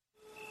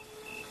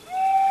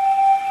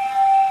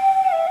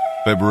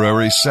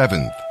February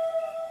 7th.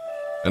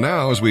 And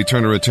now, as we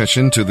turn our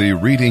attention to the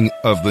reading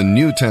of the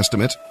New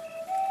Testament,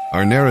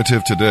 our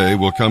narrative today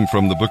will come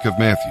from the book of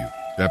Matthew,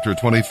 chapter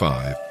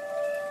 25,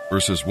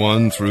 verses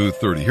 1 through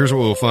 30. Here's what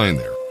we'll find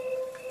there.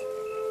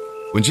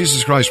 When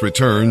Jesus Christ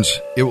returns,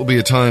 it will be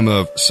a time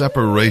of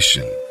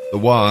separation. The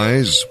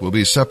wise will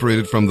be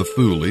separated from the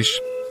foolish,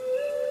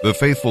 the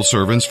faithful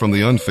servants from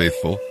the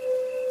unfaithful,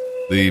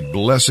 the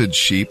blessed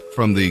sheep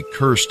from the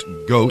cursed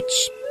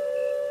goats.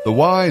 The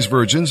wise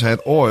virgins had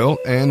oil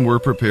and were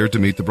prepared to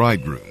meet the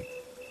bridegroom.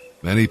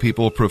 Many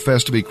people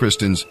profess to be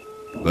Christians,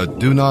 but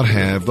do not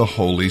have the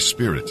Holy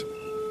Spirit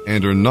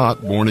and are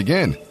not born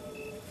again.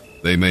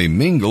 They may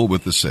mingle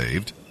with the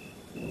saved,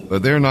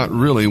 but they're not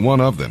really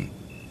one of them,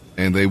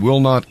 and they will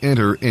not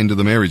enter into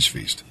the marriage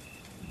feast.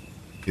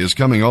 His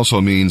coming also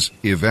means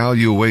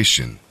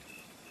evaluation.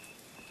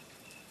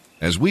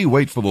 As we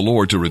wait for the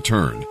Lord to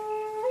return,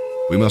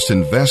 we must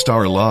invest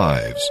our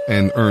lives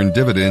and earn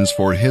dividends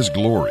for His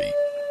glory.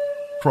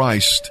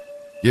 Christ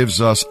gives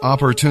us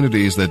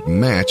opportunities that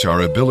match our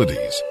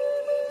abilities,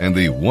 and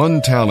the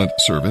 1-talent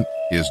servant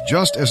is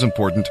just as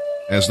important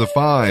as the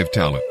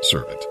 5-talent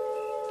servant.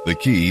 The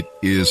key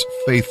is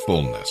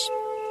faithfulness.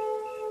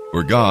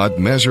 For God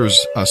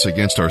measures us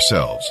against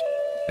ourselves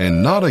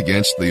and not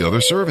against the other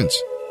servants.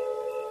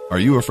 Are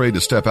you afraid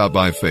to step out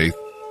by faith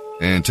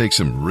and take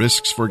some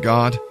risks for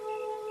God?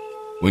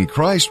 When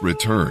Christ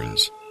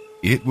returns,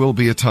 it will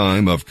be a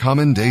time of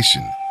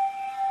commendation.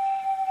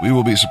 We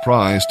will be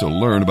surprised to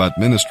learn about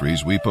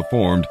ministries we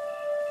performed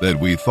that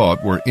we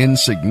thought were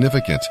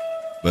insignificant,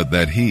 but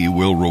that He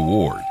will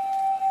reward.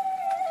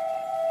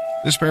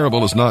 This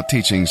parable is not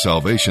teaching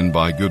salvation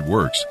by good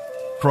works.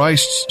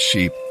 Christ's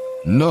sheep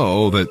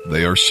know that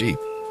they are sheep,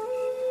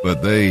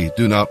 but they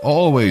do not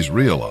always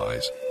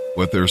realize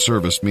what their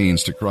service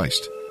means to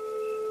Christ.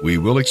 We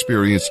will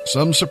experience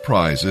some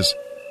surprises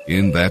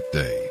in that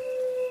day.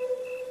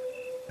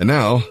 And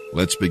now,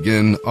 let's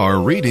begin our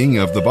reading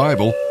of the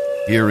Bible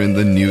here in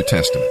the New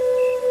Testament.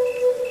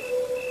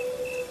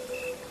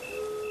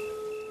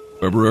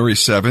 February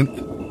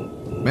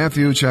 7th,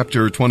 Matthew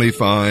chapter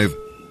 25,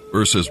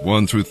 verses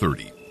 1 through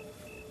 30.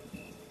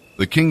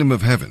 The kingdom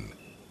of heaven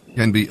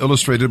can be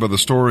illustrated by the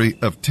story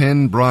of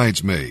 10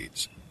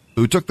 bridesmaids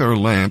who took their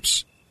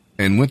lamps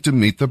and went to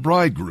meet the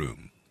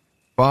bridegroom.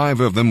 5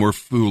 of them were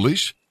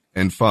foolish,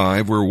 and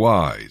 5 were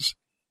wise.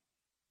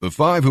 The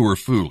 5 who were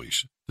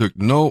foolish took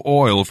no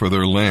oil for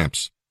their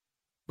lamps,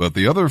 but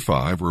the other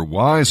 5 were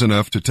wise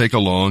enough to take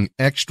along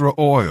extra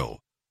oil.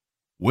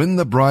 When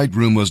the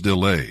bridegroom was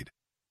delayed,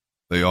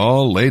 they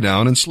all lay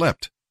down and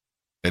slept.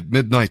 At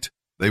midnight,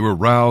 they were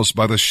roused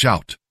by the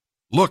shout,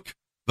 "Look,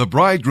 the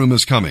bridegroom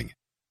is coming!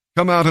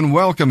 Come out and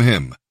welcome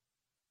him!"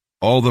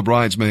 All the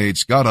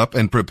bridesmaids got up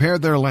and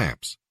prepared their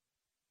lamps.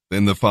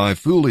 Then the 5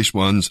 foolish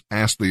ones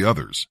asked the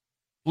others,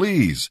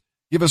 "Please,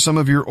 give us some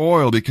of your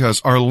oil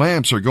because our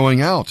lamps are going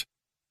out."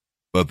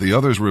 But the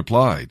others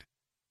replied,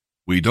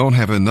 "We don't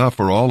have enough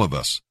for all of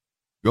us.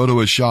 Go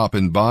to a shop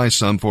and buy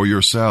some for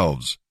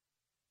yourselves."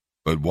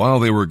 But while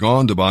they were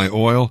gone to buy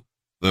oil,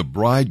 the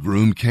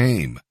bridegroom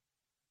came,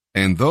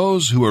 and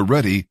those who were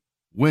ready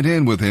went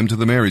in with him to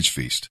the marriage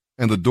feast,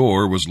 and the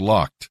door was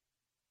locked.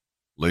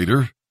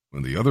 Later,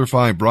 when the other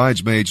 5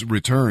 bridesmaids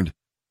returned,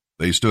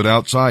 they stood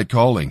outside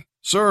calling,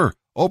 "Sir,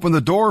 open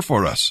the door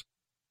for us."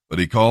 But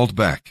he called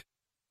back,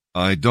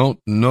 "I don't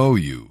know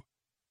you.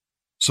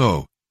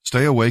 So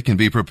stay awake and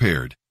be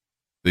prepared,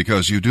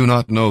 because you do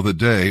not know the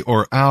day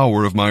or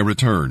hour of my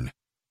return."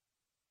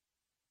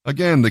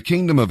 Again, the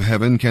kingdom of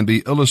heaven can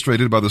be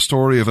illustrated by the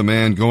story of a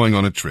man going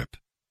on a trip.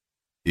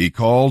 He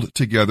called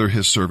together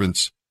his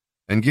servants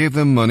and gave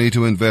them money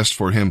to invest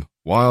for him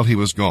while he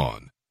was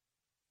gone.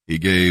 He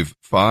gave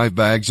 5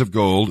 bags of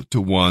gold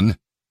to one,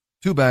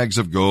 2 bags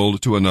of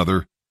gold to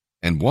another,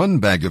 and 1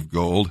 bag of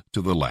gold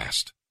to the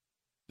last,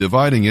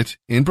 dividing it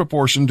in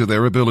proportion to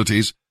their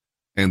abilities,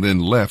 and then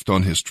left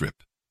on his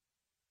trip.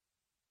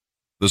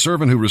 The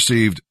servant who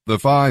received the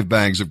 5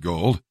 bags of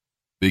gold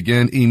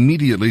began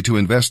immediately to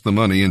invest the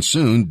money and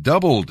soon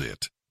doubled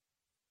it.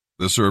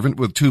 The servant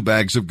with 2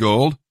 bags of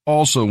gold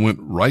also went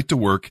right to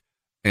work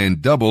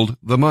and doubled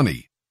the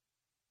money.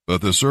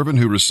 But the servant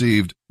who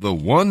received the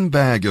 1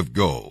 bag of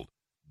gold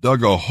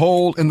dug a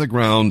hole in the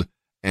ground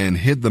and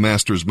hid the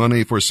master's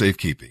money for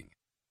safekeeping.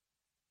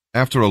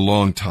 After a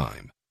long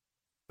time,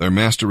 their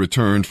master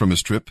returned from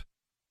his trip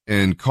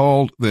and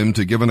called them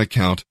to give an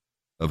account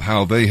of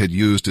how they had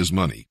used his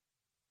money.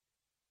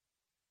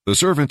 The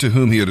servant to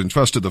whom he had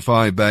entrusted the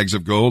 5 bags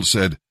of gold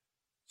said,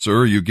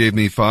 "Sir, you gave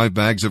me 5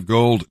 bags of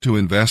gold to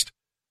invest,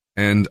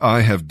 and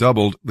I have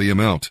doubled the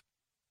amount."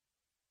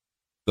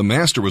 The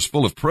master was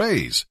full of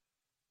praise.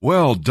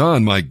 "Well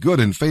done, my good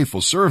and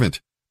faithful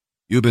servant.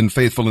 You've been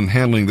faithful in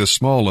handling this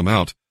small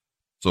amount,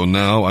 so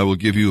now I will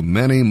give you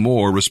many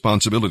more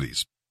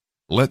responsibilities.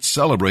 Let's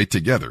celebrate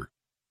together."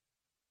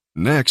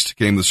 Next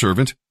came the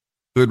servant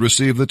who had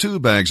received the 2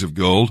 bags of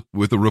gold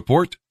with the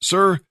report,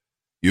 "Sir,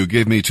 you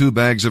gave me 2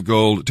 bags of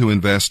gold to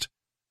invest,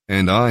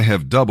 and I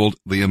have doubled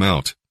the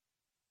amount."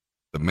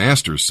 The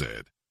master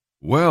said,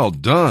 Well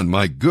done,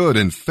 my good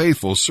and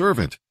faithful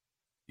servant.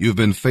 You've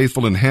been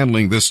faithful in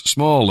handling this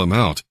small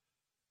amount.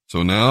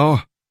 So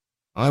now,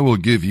 I will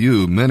give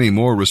you many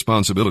more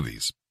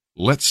responsibilities.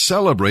 Let's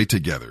celebrate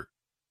together."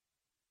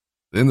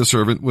 Then the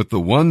servant with the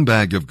 1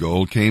 bag of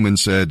gold came and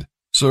said,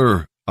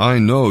 "Sir, I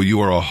know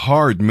you are a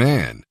hard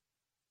man,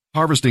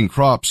 harvesting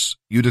crops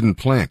you didn't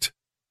plant,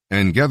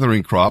 and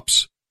gathering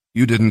crops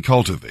you didn't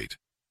cultivate.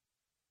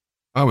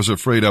 I was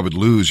afraid I would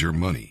lose your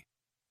money.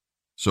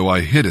 So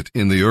I hid it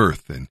in the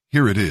earth, and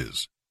here it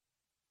is."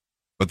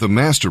 But the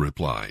master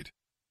replied,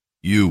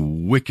 "You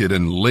wicked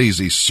and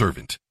lazy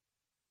servant.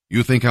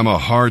 You think I'm a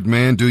hard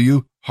man, do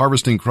you,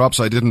 harvesting crops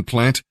I didn't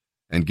plant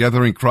and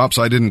gathering crops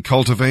I didn't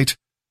cultivate?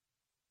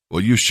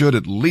 Well, you should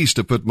at least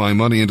have put my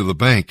money into the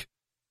bank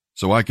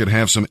so I could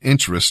have some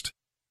interest.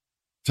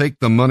 Take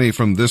the money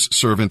from this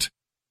servant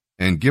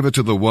and give it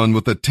to the one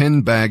with the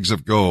 10 bags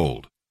of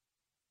gold.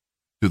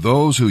 To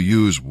those who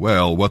use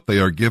well what they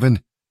are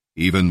given,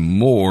 even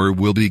more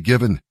will be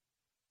given,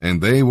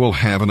 and they will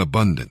have an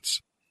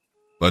abundance.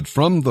 But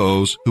from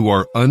those who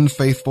are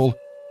unfaithful,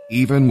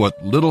 even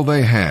what little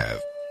they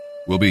have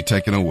will be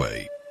taken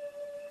away.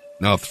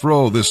 Now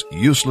throw this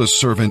useless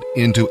servant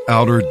into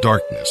outer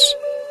darkness,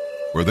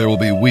 where there will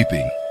be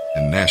weeping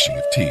and gnashing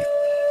of teeth."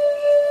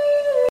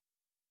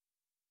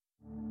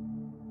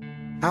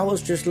 I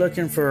was just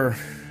looking for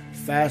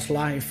fast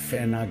life,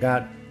 and I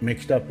got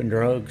mixed up in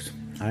drugs.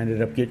 I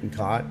ended up getting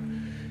caught,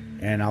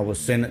 and I was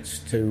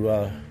sentenced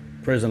to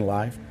prison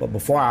life. But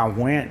before I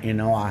went,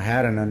 I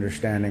had an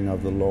understanding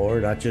of the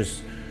Lord. I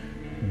just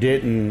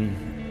didn't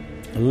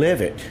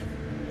live it.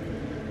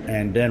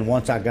 And then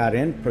once I got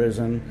in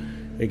prison,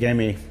 it gave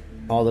me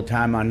all the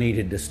time I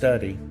needed to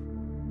study.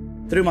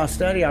 Through my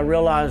study, I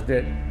realized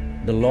that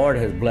the Lord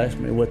has blessed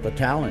me with the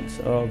talents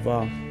of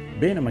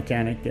being a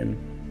mechanic. And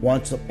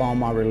once upon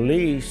my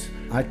release,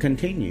 I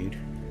continued.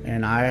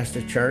 And I asked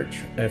the church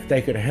if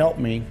they could help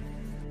me.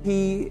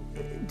 He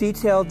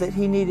detailed that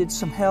he needed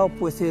some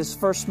help with his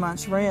first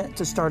month's rent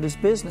to start his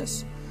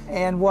business.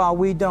 And while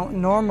we don't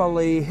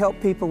normally help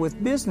people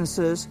with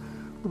businesses,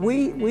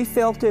 we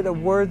felt it a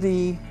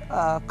worthy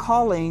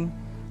calling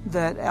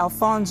that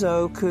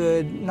Alfonso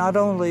could not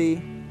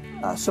only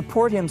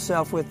support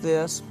himself with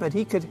this, but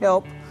he could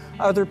help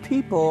other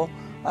people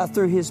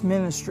through his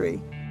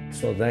ministry.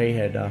 So they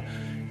had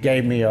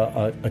gave me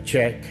a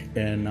check,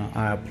 and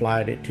I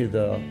applied it to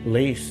the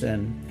lease,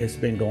 and it's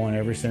been going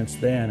ever since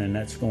then, and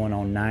that's going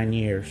on 9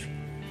 years.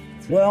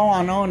 Well,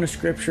 I know in the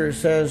scripture it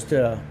says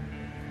to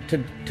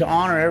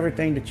honor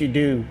everything that you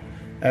do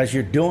as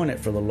you're doing it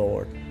for the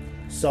Lord.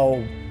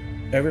 So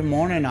every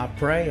morning I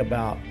pray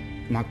about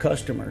my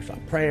customers. I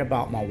pray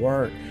about my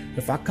work.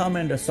 If I come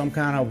into some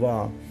kind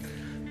of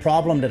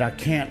problem that I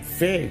can't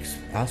fix,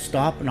 I'll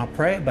stop and I'll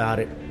pray about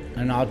it,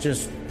 and I'll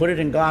just put it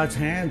in God's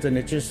hands, and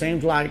it just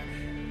seems like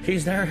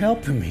He's there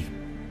helping me.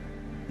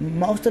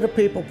 Most of the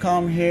people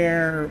come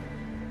here,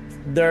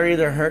 they're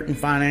either hurting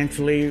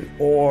financially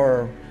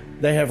or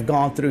they have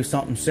gone through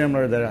something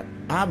similar that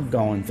I've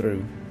gone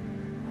through.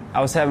 I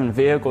was having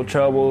vehicle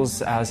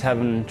troubles. I was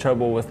having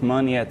trouble with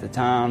money at the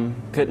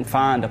time. Couldn't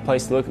find a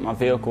place to look at my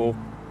vehicle.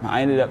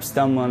 I ended up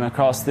stumbling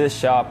across this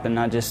shop, and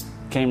I just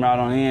came right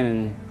on in,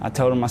 and I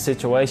told him my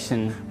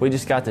situation. We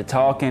just got to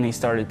talking. He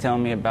started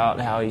telling me about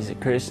how he's a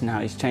Christian,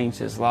 how he's changed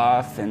his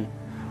life, and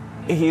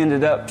he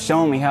ended up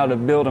showing me how to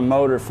build a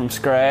motor from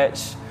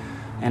scratch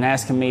and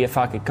asking me if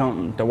I could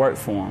come to work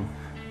for him.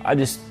 I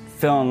just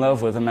fell in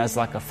love with him as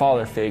like a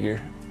father figure.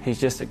 He's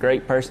just a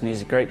great person.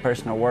 He's a great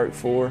person to work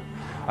for.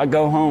 I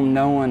go home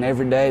knowing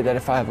every day that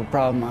if I have a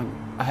problem,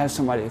 I have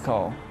somebody to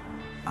call.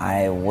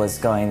 I was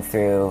going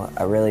through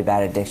a really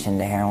bad addiction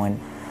to heroin.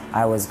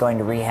 I was going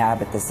to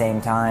rehab at the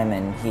same time,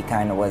 and he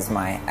kind of was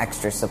my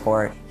extra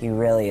support. He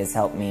really has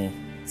helped me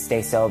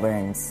stay sober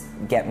and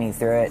get me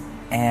through it.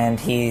 And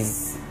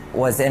he's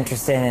was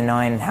interested in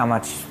knowing how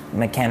much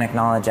mechanic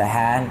knowledge I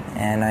had,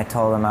 and I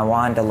told him I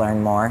wanted to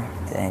learn more.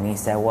 And he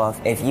said, well,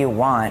 if you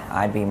want,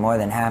 I'd be more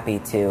than happy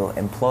to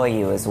employ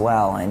you as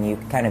well, and you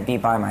kind of be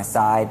by my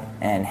side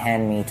and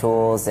hand me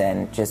tools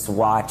and just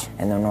watch,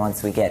 and then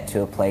once we get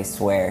to a place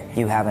where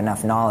you have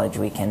enough knowledge,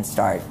 we can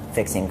start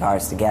fixing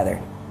cars together.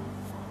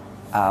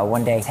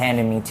 One day he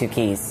handed me 2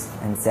 keys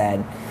and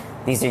said,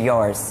 these are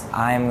yours.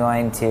 I'm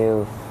going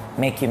to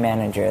make you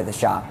manager of the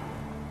shop.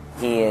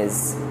 He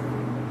is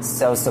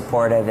so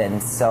supportive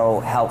and so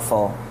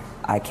helpful.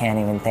 I can't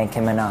even thank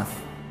him enough.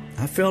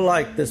 I feel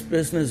like this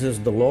business is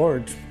the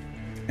Lord's,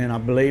 and I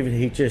believe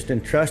He just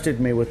entrusted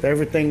me with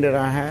everything that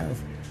I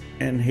have,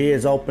 and He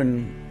has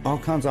opened all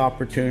kinds of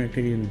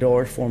opportunity and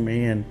doors for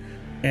me, and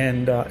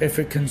if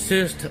it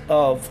consists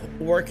of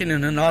working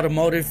in an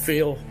automotive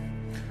field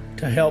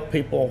to help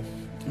people,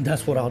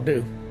 that's what I'll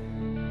do.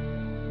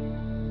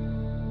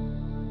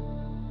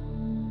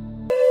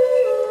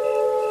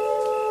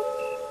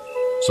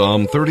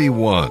 Psalm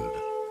 31,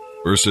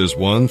 verses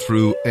 1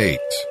 through 8.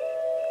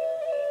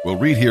 We'll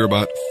read here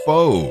about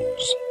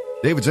foes.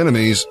 David's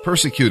enemies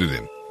persecuted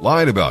him,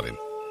 lied about him,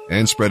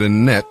 and spread a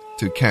net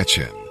to catch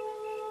him.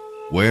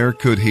 Where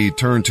could he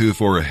turn to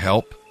for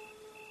help?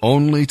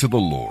 only to the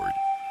Lord.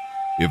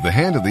 If the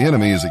hand of the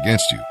enemy is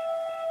against you,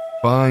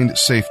 find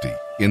safety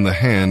in the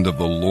hand of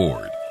the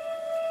Lord.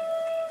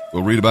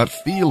 We'll read about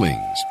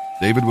feelings.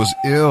 David was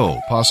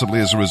ill, possibly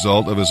as a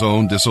result of his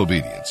own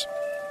disobedience.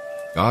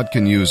 God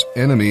can use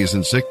enemies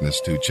and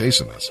sickness to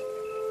chasten us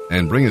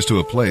and bring us to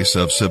a place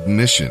of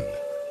submission.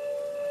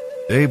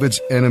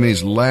 David's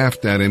enemies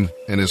laughed at him,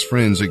 and his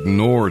friends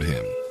ignored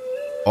him.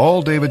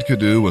 All David could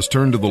do was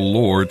turn to the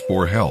Lord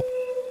for help,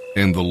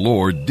 and the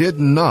Lord did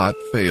not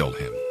fail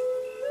him.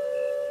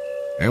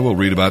 And we'll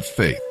read about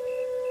faith.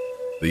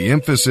 The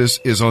emphasis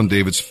is on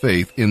David's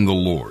faith in the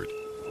Lord.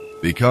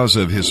 Because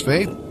of his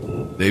faith,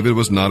 David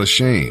was not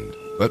ashamed,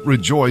 but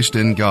rejoiced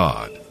in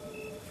God,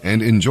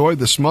 and enjoyed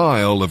the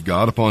smile of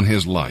God upon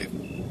his life.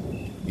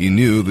 He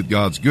knew that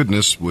God's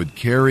goodness would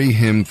carry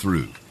him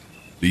through.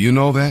 Do you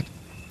know that?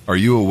 Are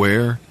you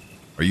aware?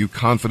 Are you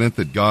confident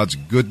that God's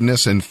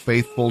goodness and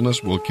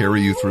faithfulness will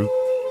carry you through?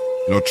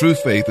 You know, true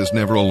faith is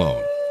never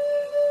alone,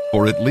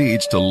 for it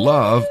leads to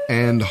love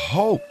and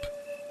hope,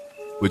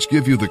 which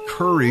give you the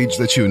courage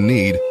that you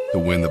need to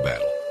win the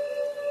battle,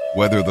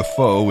 whether the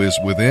foe is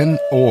within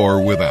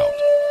or without.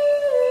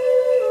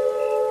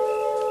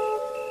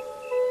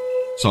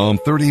 Psalm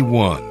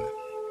 31,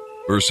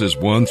 verses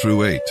 1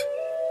 through 8.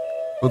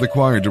 For the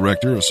choir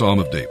director, a psalm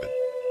of David.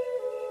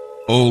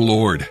 O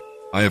Lord,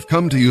 I have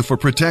come to you for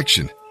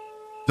protection.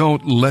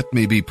 Don't let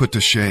me be put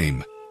to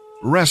shame.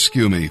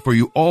 Rescue me, for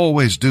you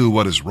always do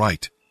what is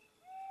right.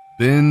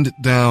 Bend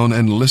down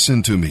and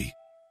listen to me.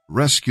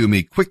 Rescue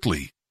me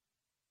quickly.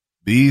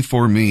 Be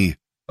for me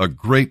a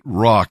great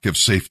rock of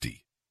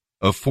safety,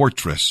 a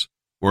fortress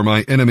where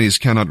my enemies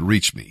cannot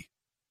reach me.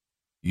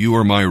 You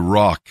are my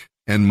rock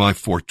and my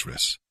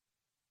fortress.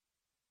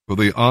 For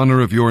the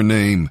honor of your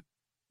name,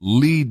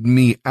 lead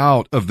me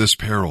out of this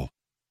peril.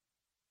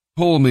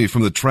 Pull me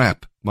from the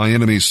trap my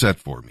enemies set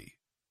for me.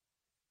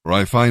 For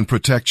I find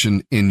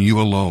protection in you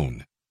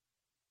alone.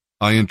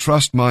 I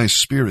entrust my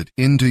spirit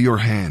into your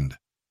hand.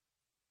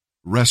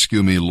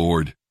 Rescue me,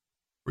 Lord,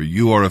 for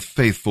you are a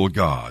faithful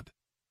God.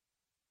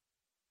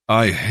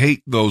 I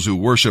hate those who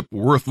worship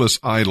worthless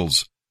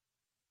idols.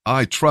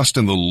 I trust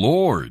in the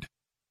Lord.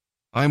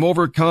 I am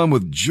overcome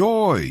with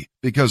joy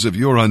because of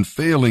your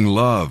unfailing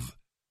love.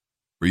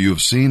 For you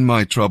have seen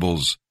my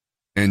troubles,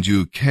 and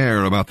you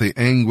care about the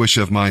anguish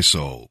of my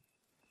soul.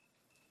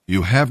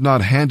 You have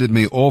not handed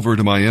me over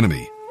to my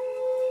enemy,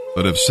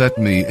 but have set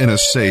me in a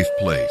safe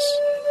place.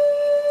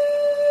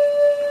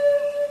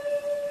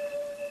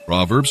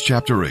 Proverbs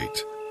chapter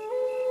 8,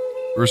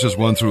 verses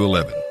 1 through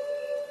 11.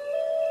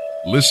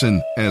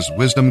 Listen as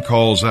wisdom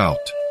calls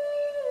out.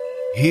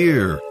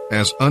 Hear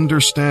as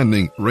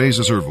understanding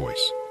raises her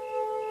voice.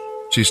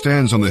 She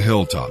stands on the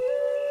hilltop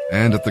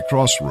and at the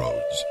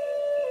crossroads.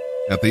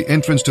 At the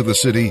entrance to the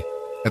city,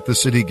 at the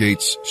city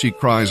gates, she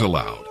cries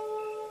aloud.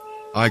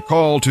 I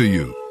call to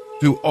you,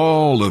 to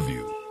all of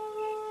you.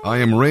 I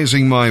am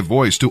raising my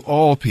voice to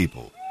all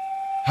people.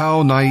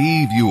 How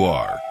naive you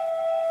are.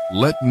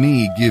 Let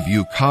me give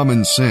you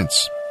common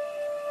sense.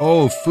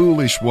 O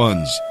foolish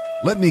ones,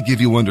 let me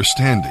give you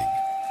understanding.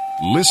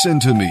 Listen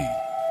to me,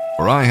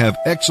 for I have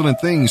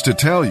excellent things to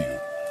tell you.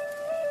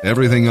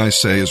 Everything I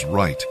say is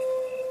right,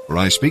 for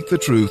I speak the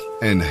truth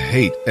and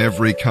hate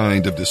every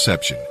kind of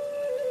deception.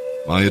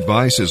 My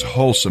advice is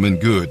wholesome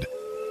and good.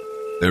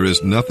 There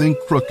is nothing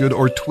crooked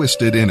or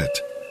twisted in it.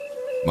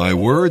 My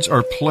words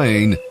are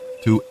plain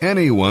to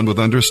anyone with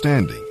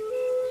understanding,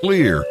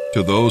 clear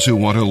to those who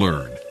want to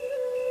learn.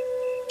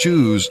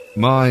 Choose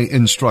my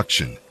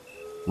instruction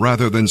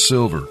rather than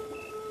silver,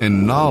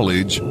 and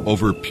knowledge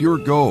over pure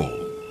gold.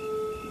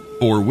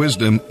 For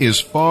wisdom is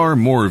far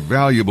more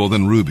valuable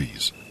than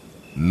rubies.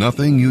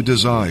 Nothing you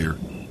desire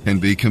can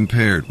be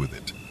compared with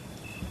it.